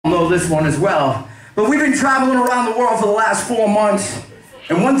this one as well. But we've been traveling around the world for the last 4 months,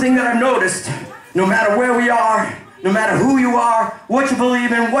 and one thing that I've noticed, no matter where we are, no matter who you are, what you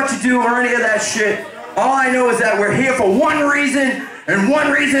believe in, what you do, or any of that shit, all I know is that we're here for one reason, and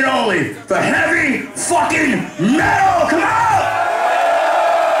one reason only, for heavy fucking metal! Come on!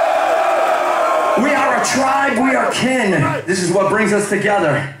 We are a tribe, we are kin. This is what brings us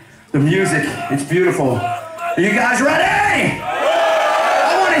together. The music, it's beautiful. Are you guys ready?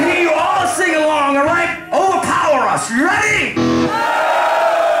 I want to hear you all sing along, all right? Overpower us. You ready?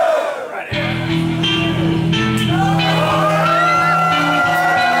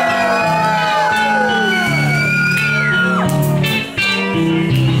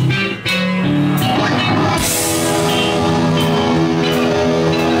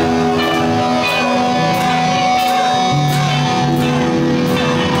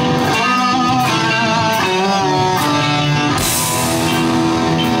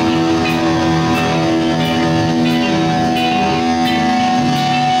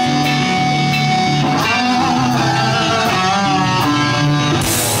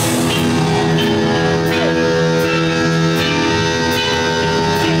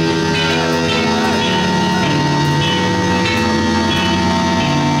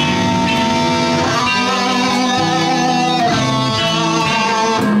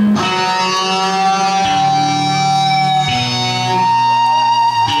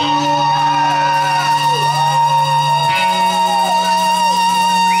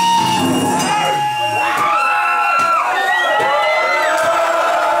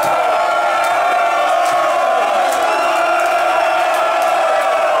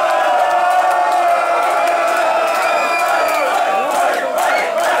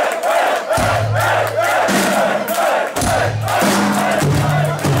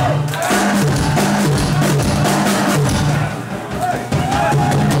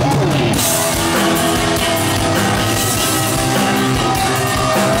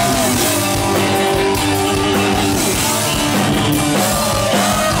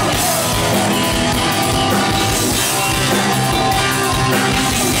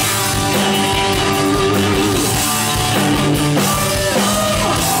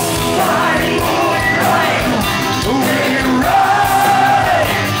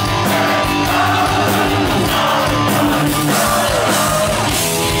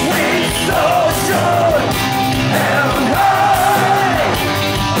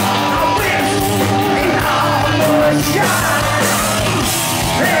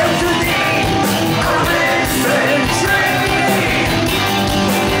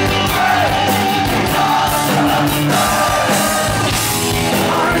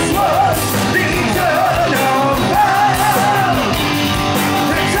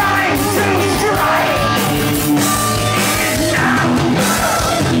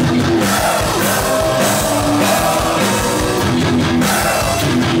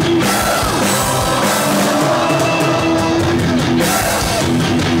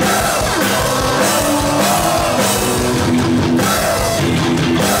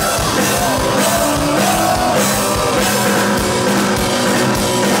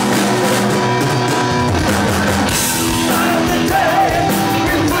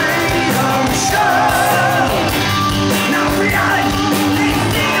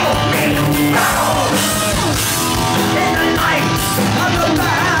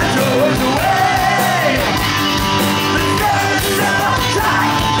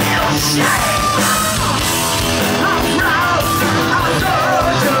 Yeah!